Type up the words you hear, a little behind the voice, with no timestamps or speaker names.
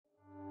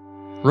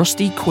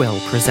Rusty Quill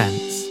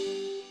presents.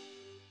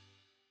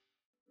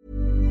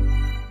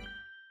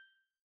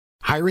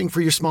 Hiring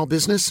for your small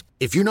business?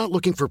 If you're not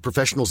looking for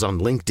professionals on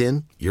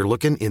LinkedIn, you're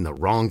looking in the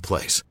wrong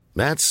place.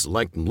 That's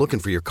like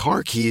looking for your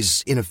car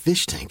keys in a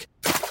fish tank.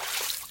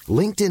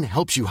 LinkedIn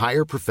helps you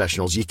hire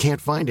professionals you can't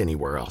find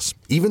anywhere else,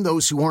 even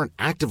those who aren't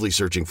actively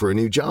searching for a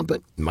new job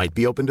but might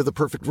be open to the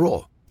perfect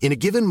role. In a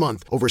given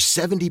month, over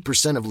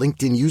 70% of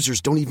LinkedIn users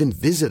don't even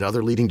visit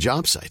other leading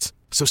job sites.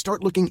 So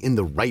start looking in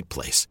the right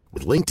place.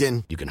 With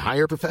LinkedIn, you can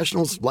hire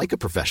professionals like a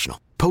professional.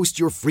 Post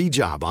your free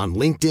job on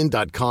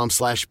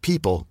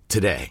linkedin.com/people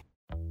today.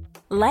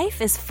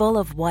 Life is full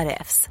of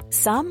what-ifs.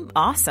 Some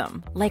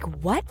awesome, like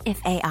what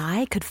if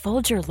AI could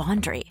fold your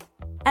laundry?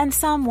 And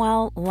some,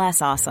 well,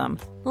 less awesome,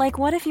 like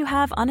what if you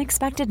have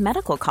unexpected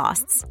medical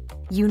costs?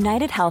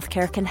 United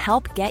Healthcare can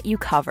help get you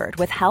covered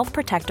with Health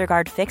Protector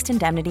Guard fixed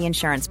indemnity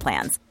insurance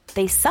plans.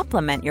 They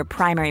supplement your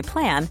primary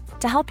plan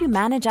to help you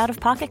manage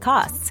out-of-pocket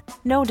costs.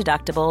 No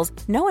deductibles,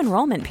 no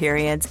enrollment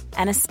periods,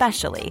 and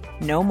especially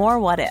no more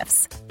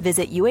what-ifs.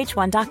 Visit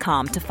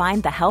uh1.com to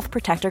find the Health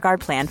Protector Guard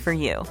plan for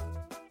you.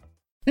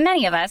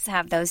 Many of us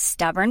have those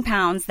stubborn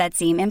pounds that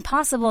seem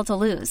impossible to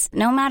lose,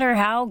 no matter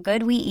how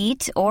good we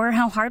eat or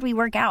how hard we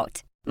work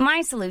out.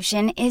 My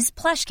solution is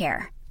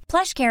PlushCare.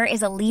 PlushCare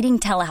is a leading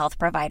telehealth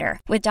provider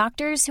with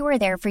doctors who are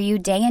there for you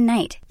day and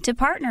night to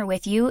partner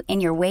with you in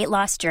your weight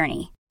loss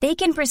journey. They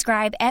can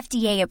prescribe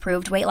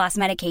FDA-approved weight loss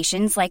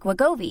medications like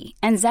Wegovy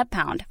and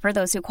Zepbound for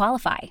those who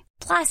qualify.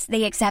 Plus,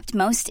 they accept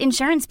most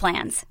insurance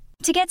plans.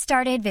 To get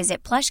started,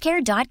 visit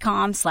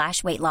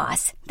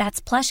plushcare.com/weightloss.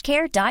 That's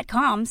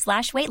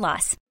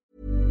plushcare.com/weightloss.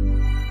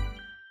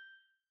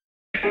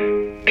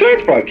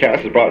 Tonight's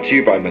broadcast is brought to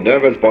you by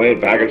Minerva's Buoyant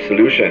Baggage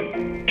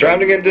Solution.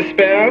 Drowning in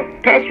despair?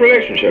 Past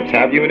relationships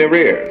have you in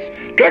arrears.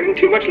 Dragging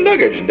too much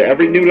luggage into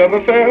every new love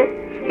affair?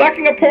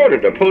 Lacking a porter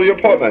to pull your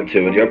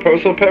portmanteau in your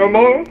personal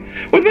paramour?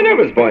 With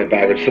Minerva's Buoyant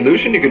Baggage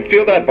Solution, you can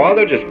feel that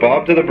bother just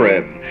bob to the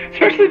brim.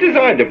 Specially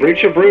designed to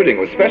breach your brooding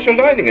with special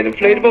lining and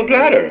inflatable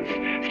bladders.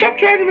 Stop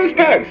dragging those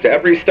bags to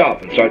every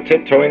stop and start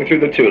tiptoeing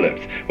through the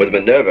tulips with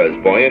Minerva's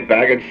Buoyant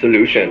Baggage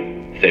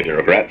Solution. Save your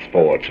regrets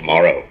for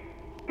tomorrow.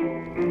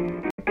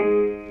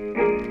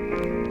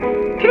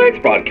 Tonight's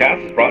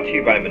broadcast is brought to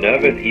you by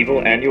Minerva's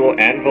Evil Annual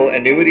Anvil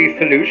Annuity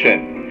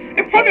Solution.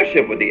 In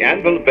partnership with the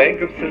Anvil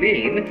Bank of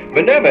Selene,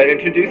 Minerva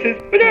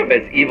introduces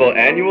Minerva's Evil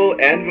Annual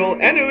Anvil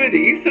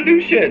Annuity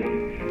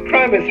Solution.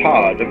 Crime is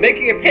hard, but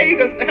making it pay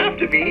doesn't have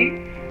to be.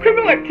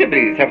 Criminal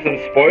activities have some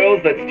spoils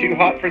that's too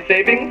hot for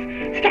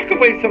savings. Stock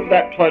away some of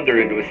that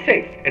plunder into a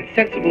safe and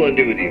sensible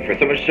annuity for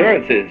some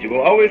assurances you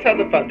will always have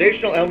the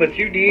foundational elements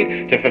you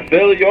need to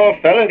fulfill your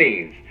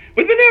felonies.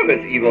 With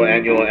Minerva's Evil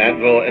Annual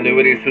Anvil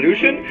Annuity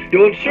Solution,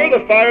 you'll ensure the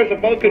fires of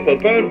Vulcan will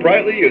burn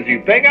brightly as you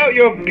bang out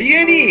your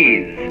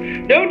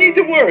B&Es. No need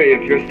to worry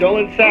if your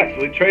stolen sacks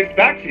will be traced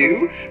back to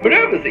you.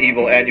 Minerva's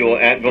Evil Annual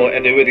Anvil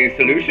Annuity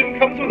Solution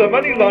comes with a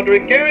money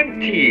laundering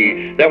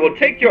guarantee that will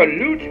take your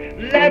loot,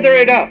 lather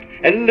it up,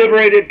 and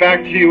liberate it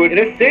back to you in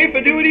a safe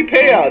annuity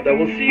payout that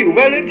will see you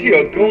well into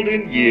your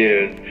golden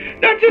years.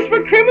 Not just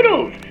for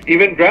criminals.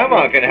 Even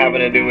Grandma can have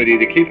an annuity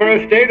to keep her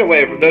estate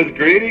away from those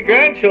greedy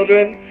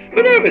grandchildren.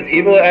 Minerva's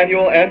Evil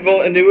Annual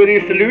Anvil Annuity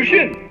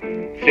Solution.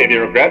 Save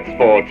your regrets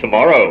for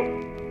tomorrow.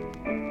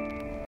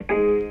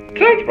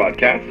 Tonight's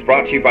broadcast is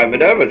brought to you by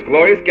Minerva's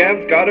Glorious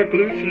Gams Garter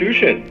Glue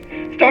Solution.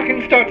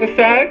 Stockings start to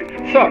sag,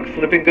 socks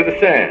slipping to the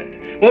sand.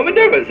 Well,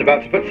 Minerva's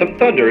about to put some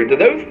thunder into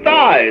those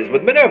thighs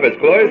with Minerva's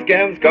Glorious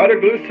Gams Garter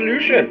Glue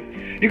Solution.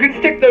 You can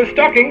stick those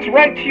stockings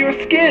right to your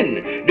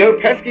skin. No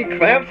pesky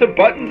clamps or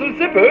buttons or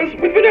zippers.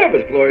 With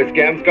Minerva's Glorious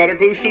Gams Garter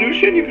Glue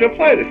Solution, you can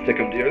apply to stick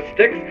them to your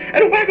sticks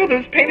and waggle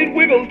those painted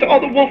wiggles to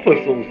all the wolf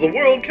whistles the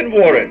world can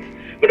warrant.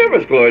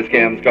 Minerva's Glorious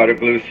Gams Garter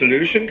Glue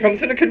Solution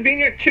comes in a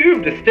convenient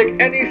tube to stick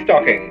any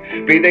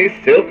stocking, be they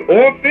silk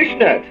or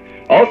fishnet.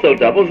 Also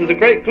doubles as a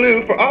great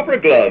glue for opera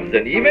gloves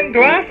and even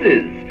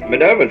glasses.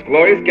 Minerva's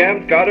Glorious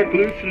Gams Garter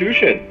Glue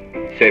Solution.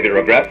 Save your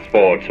regrets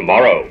for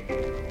tomorrow.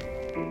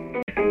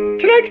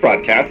 Tonight's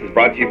broadcast is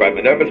brought to you by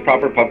Minerva's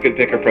Proper Pumpkin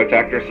Picker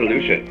Protector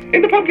Solution.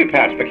 In the pumpkin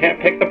patch but can't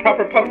pick the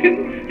proper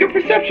pumpkin? Your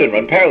perception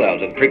run parallel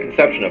to the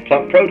preconception of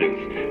plump produce.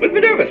 With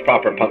Minerva's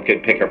Proper Pumpkin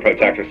Picker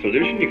Protector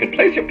Solution, you can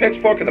place your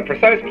pitchfork in the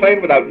precise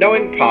plane without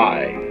knowing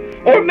pie.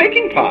 Or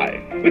making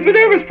pie. With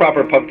Minerva's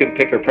Proper Pumpkin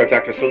Picker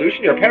Protector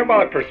Solution, your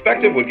parabolic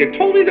perspective would get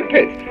totally to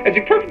pits as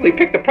you perfectly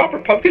pick the proper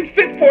pumpkin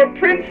fit for a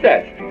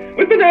princess.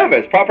 With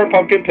Minerva's Proper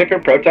Pumpkin Picker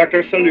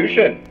Protector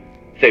Solution.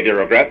 Save your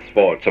regrets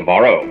for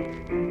tomorrow.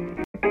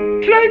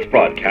 Tonight's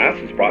broadcast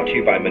is brought to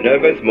you by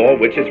Minerva's More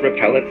Witches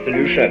Repellent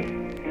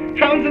Solution.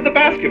 Hounds of the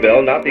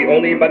Baskerville, not the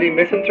only muddy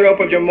misanthrope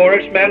of your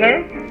Moorish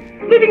manor?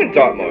 Living in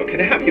Dartmoor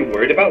can have you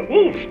worried about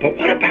wolves, but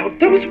what about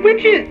those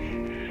witches?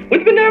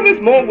 With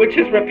Minerva's More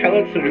Witches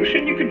Repellent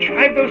Solution, you can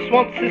drive those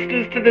swamp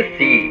sisters to the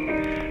sea.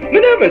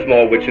 Minerva's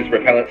More Witches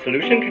Repellent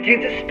Solution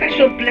contains a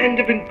special blend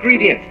of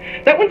ingredients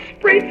that, when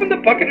sprayed from the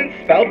bucket and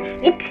spout,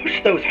 will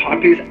push those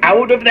harpies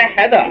out of the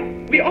heather.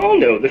 We all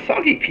know the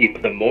soggy peat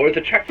of the moors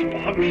attracts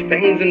fogs,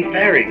 fangs, and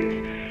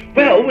fairies.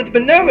 Well, with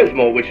Minerva's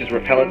More Witches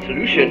Repellent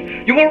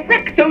Solution, you will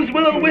wreck those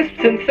will-o-wisps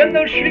and send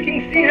those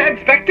shrieking sea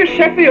hags back to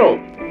Sheffield.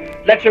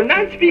 Let your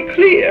nights be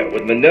clear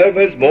with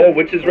Minerva's More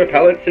Witches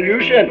Repellent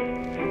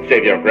Solution.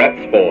 Save your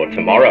regrets for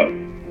tomorrow.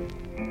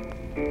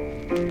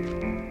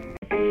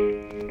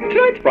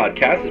 Tonight's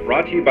broadcast is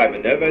brought to you by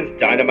Minerva's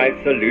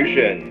Dynamite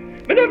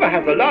Solution. Minerva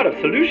has a lot of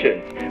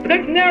solutions, but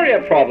there's nary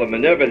a problem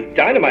Minerva's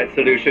Dynamite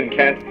Solution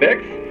can't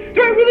fix.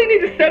 Do I really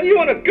need to sell you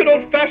on a good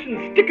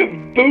old-fashioned stick of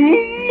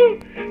boom?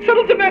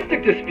 Settle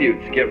domestic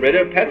disputes, get rid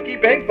of pesky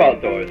bank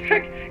vault doors,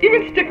 heck,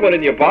 even stick one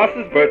in your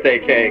boss's birthday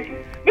cake.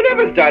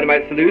 Minerva's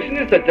Dynamite Solution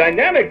is the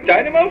dynamic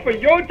dynamo for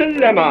your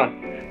dilemma.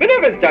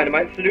 Minerva's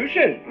Dynamite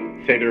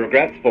Solution. Save your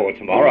regrets for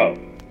tomorrow.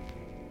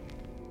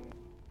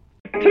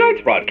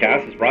 Tonight's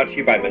broadcast is brought to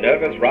you by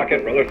Minerva's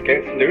Rocket Roller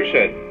Skate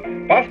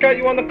Solution. Boss got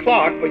you on the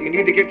clock, but you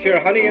need to get to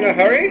your honey in a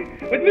hurry?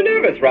 With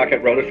Minerva's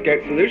Rocket Roller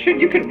Skate Solution,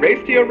 you can race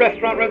to your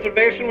restaurant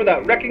reservation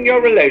without wrecking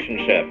your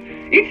relationship.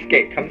 Each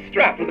skate comes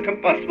strapped with a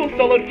combustible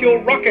solid fuel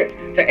rocket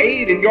to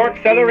aid in your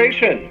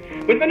acceleration.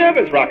 With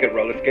Minerva's Rocket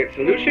Roller Skate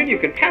Solution, you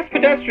can pass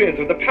pedestrians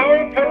with the power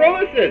of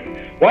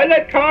pyrolysis. Why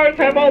let cars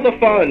have all the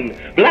fun?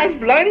 Blast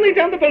blindly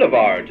down the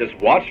boulevard. Just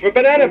watch for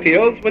banana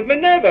peels with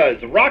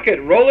Minerva's Rocket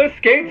Roller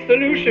Skate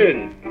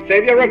Solution.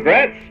 Save your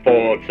regrets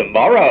for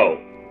tomorrow.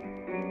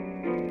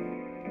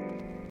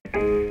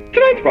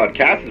 Tonight's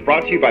broadcast is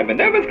brought to you by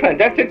Minerva's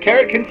Clandestine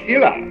Carrot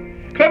Concealer.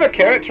 Clever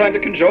carrot trying to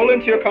cajole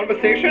into your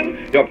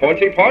conversation? Your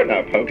pointy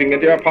partner poking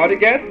into your party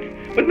guests?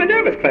 With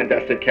Minerva's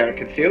Clandestine Carrot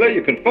Concealer,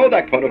 you can fold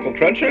that conical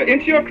cruncher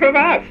into your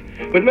cravat.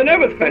 With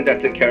Minerva's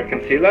Clandestine Carrot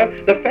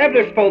Concealer, the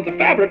fabulous folds of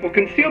fabric will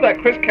conceal that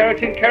crisp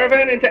carotene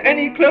caravan into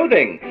any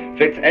clothing.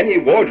 Fits any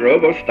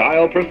wardrobe or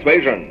style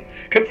persuasion.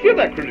 Conceal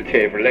that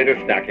crudité for later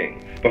snacking.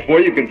 Before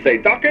you can say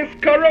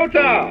Docus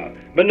Carota!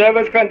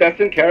 Minerva's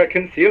Clandestine Carrot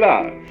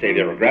Concealer. Save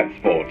your regrets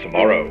for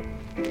tomorrow.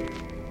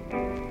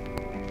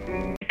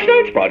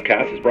 Tonight's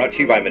broadcast is brought to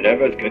you by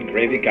Minerva's Good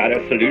Gravy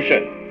Goddess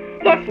Solution.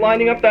 Thus,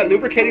 lining up that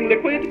lubricating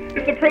liquid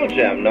is the pearl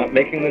gem not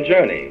making the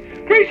journey.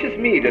 Gracious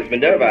me, does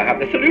Minerva have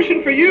the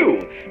solution for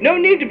you. No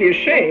need to be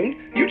ashamed.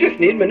 You just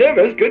need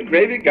Minerva's Good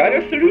Gravy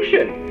Goddess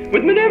Solution.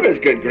 With Minerva's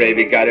Good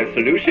Gravy Goddess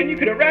Solution, you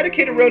can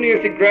eradicate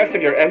erroneous egress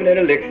of your eminent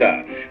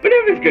elixir.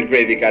 Minerva's Good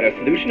Gravy Goddess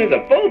Solution is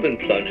a bulb and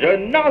plunger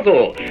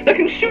nozzle that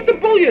can shoot the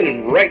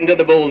bouillon right into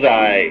the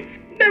bullseye.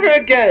 Never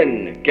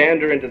again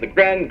gander into the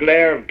grand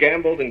glare of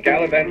gambled and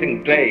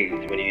gallivanting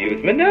glaze when you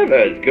use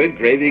Minerva's Good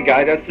Gravy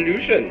Goddess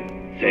Solution.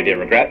 Save your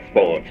regrets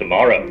for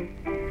tomorrow.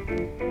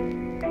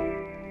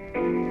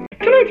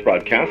 Tonight's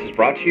broadcast is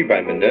brought to you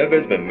by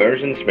Minerva's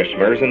Immersion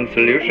Smishmersion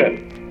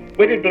Solution.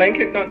 Weighted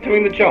blanket not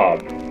doing the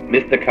job?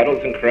 Miss the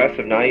cuddles and caress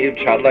of naive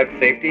childlike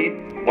safety?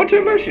 Want to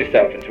immerse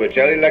yourself into a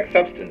jelly-like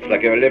substance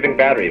like you're a living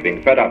battery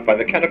being fed up by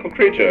mechanical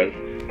creatures?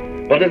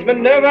 Well, does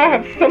Minerva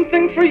have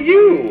something for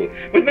you?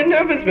 With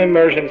Minerva's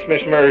Immersion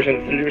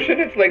Smishmersion Solution,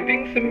 it's like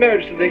being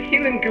submerged in the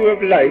healing goo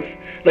of life,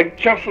 like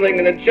jostling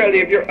in the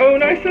jelly of your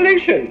own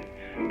isolation.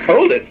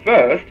 Cold at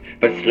first,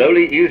 but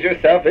slowly ease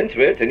yourself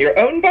into it, and your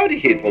own body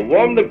heat will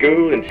warm the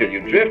goo until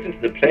you drift into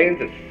the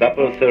plains of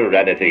supple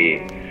serenity.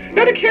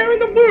 Not a care in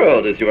the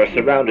world as you are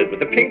surrounded with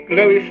the pink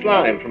glowy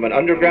slime from an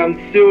underground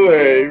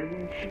sewer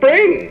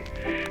spring.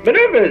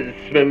 Minerva's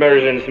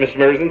Immersion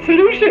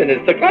Solution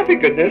is the glossy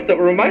goodness that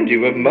will remind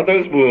you of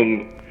mother's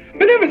womb.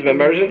 Minerva's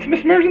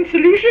Immersion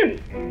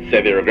Solution.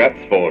 Save your regrets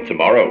for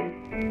tomorrow.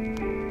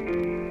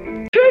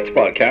 Tonight's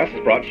podcast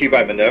is brought to you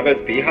by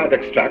Minerva's Beehive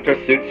Extractor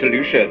Suit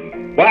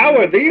Solution. Wow,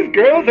 are these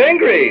girls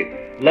angry?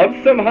 Love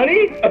some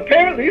honey?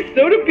 Apparently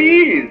so do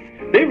bees.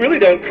 They really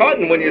don't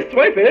cotton when you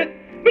swipe it.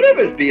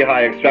 Minerva's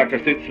Beehive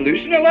Extractor Suit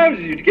Solution allows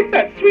you to get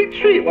that sweet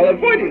treat while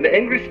avoiding the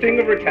angry sting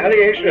of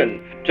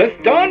retaliation. Just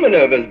don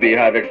Minerva's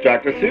Beehive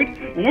Extractor Suit,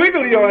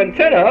 wiggle your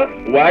antenna,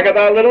 wag at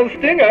that little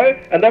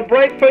stinger, and that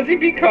bright fuzzy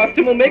bee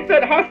costume will make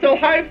that hostile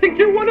hive think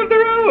you're one of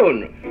their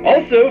own.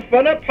 Also,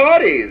 fun at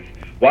parties.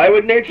 Why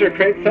would nature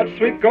create such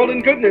sweet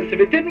golden goodness if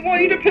it didn't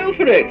want you to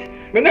pilfer it?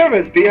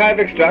 Minerva's Beehive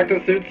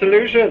Extractor Suit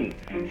Solution.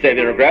 Save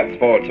your regrets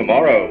for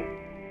tomorrow.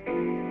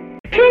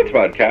 Tonight's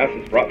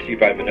podcast is brought to you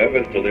by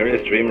Minerva's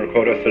Delirious Dream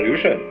Recorder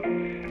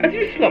Solution. As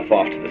you slough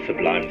off to the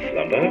sublime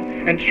slumber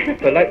and trip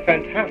the light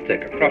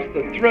fantastic across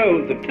the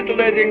throes of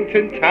titillating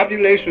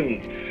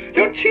tintabulations,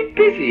 you're too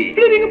busy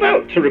flitting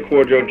about to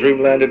record your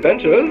dreamland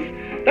adventures.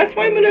 That's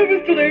why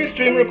Minerva's Delirious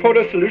Dream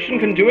Recorder Solution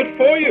can do it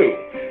for you.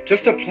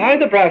 Just apply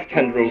the brass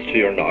tendrils to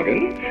your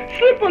noggin,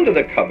 slip under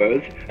the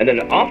covers, and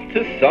then off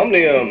to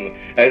somnium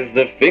as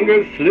the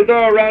fingers slither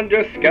around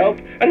your scalp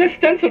and the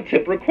stencil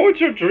tip records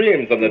your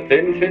dreams on the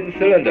thin tin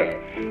cylinder.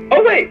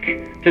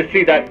 Awake to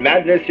see that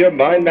madness your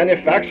mind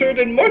manufactured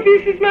in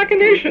Morpheus's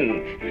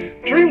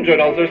machinations. Dream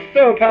journals are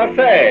so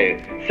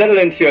passé. Settle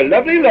into your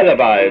lovely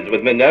lullabies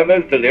with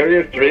Minerva's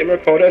Delirious Dream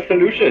Recorder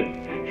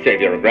Solution.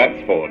 Save your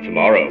regrets for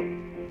tomorrow.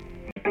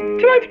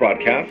 Tonight's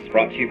broadcast is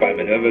brought to you by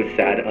Minerva's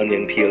Sad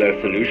Onion Peeler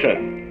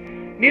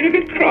Solution. Need a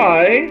good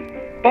cry?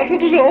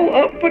 Bottled it all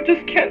up but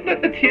just can't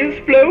let the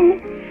tears flow?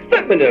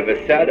 Let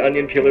Minerva's Sad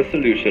Onion Peeler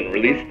Solution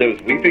release those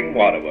weeping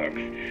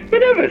waterworks.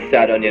 Minerva's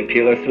Sad Onion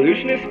Peeler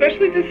Solution is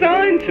specially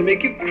designed to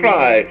make you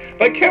cry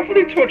by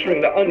carefully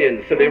torturing the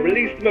onions so they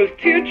release the most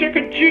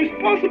tear-jerker juice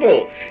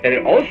possible. And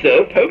it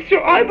also pokes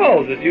your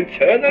eyeballs as you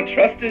turn the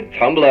trusted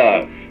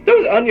tumbler.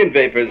 Those onion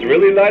vapors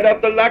really light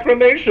up the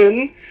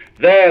lacrimation.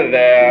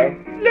 There.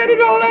 Let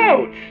it all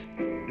out.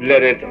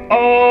 Let it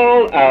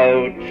all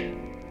out.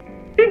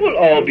 It will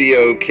all be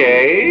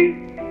okay.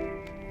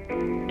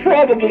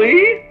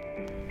 Probably.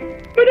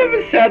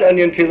 Minerva's Sad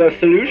Onion Peeler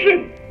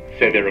Solution.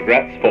 Save your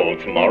regrets for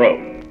tomorrow.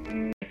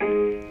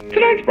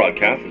 Tonight's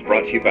broadcast is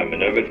brought to you by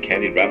Minerva's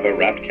Candied Wrapper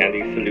Wrapped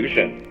Candy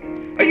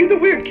Solution. Are you the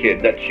weird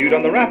kid that chewed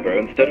on the wrapper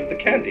instead of the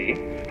candy,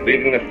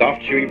 leaving the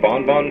soft, chewy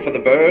bonbon for the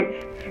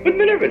birds? With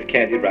Minerva's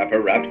Candied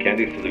Wrapper Wrapped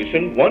Candy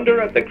Solution,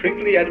 wonder at the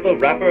crinkly edible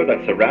wrapper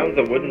that surrounds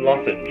a wooden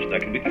lozenge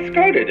that can be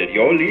discarded at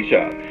your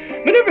leisure.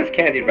 Minerva's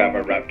Candied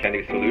Wrapper Wrapped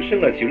Candy Solution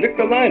lets you lick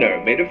the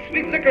liner made of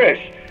sweet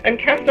licorice and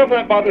cast off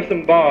that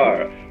bothersome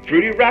bar.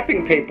 Fruity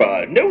wrapping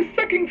paper, no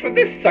sucking for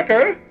this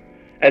sucker.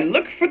 And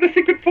look for the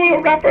secret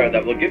foil wrapper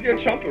that will give your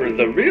chompers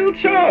a real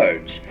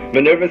charge.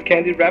 Minerva's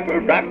Candied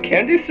Wrapper Wrapped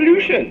Candy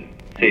Solution.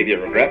 Save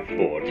your regrets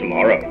for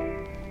tomorrow.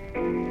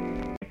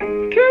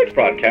 Tonight's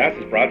broadcast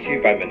is brought to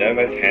you by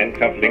Minerva's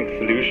Handcuff Link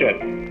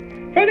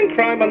Solution. Fighting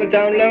crime on the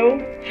down low?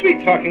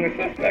 Sweet-talking a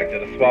suspect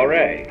at a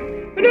soiree.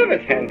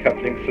 Minerva's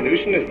Handcuff Link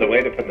Solution is the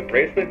way to put the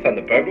bracelets on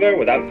the burglar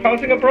without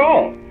causing a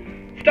brawl.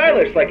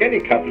 Stylish like any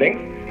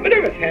cufflinks,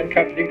 Minerva's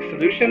Handcuff Link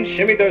Solution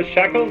shimmy those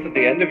shackles at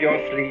the end of your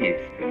sleeves.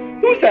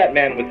 Who's that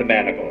man with the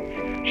manacles?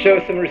 Show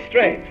some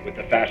restraint with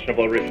the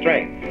fashionable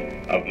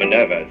restraints of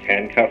Minerva's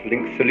Handcuff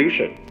Link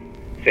Solution.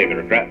 Save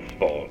your regrets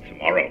for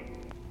tomorrow.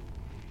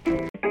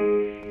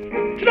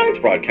 Tonight's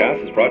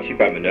broadcast is brought to you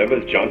by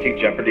Minerva's Jaunty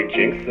Jeopardy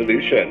Jinx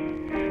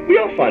Solution. We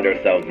all find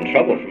ourselves in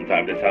trouble from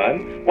time to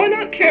time. Why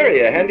not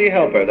carry a handy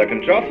helper that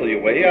can jostle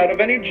your way out of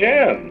any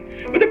jam?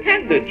 With a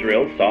patented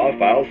drill, saw,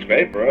 file,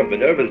 scraper of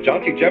Minerva's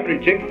Jaunty Jeopardy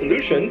Jinx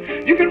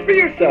Solution, you can free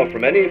yourself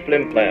from any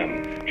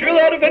flim-flam. Drill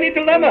out of any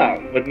dilemma.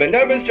 With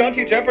Minerva's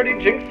Jaunty Jeopardy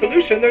Jinx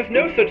Solution, there's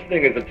no such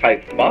thing as a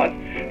tight spot.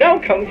 Now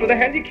comes with a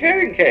handy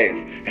carrying case,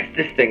 as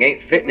this thing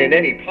ain't fitting in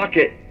any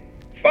pocket.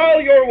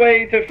 File your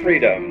way to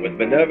freedom with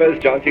Minerva's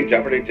Jaunty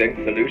Jeopardy Jinx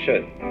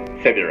Solution.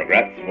 Save your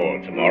regrets for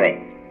tomorrow.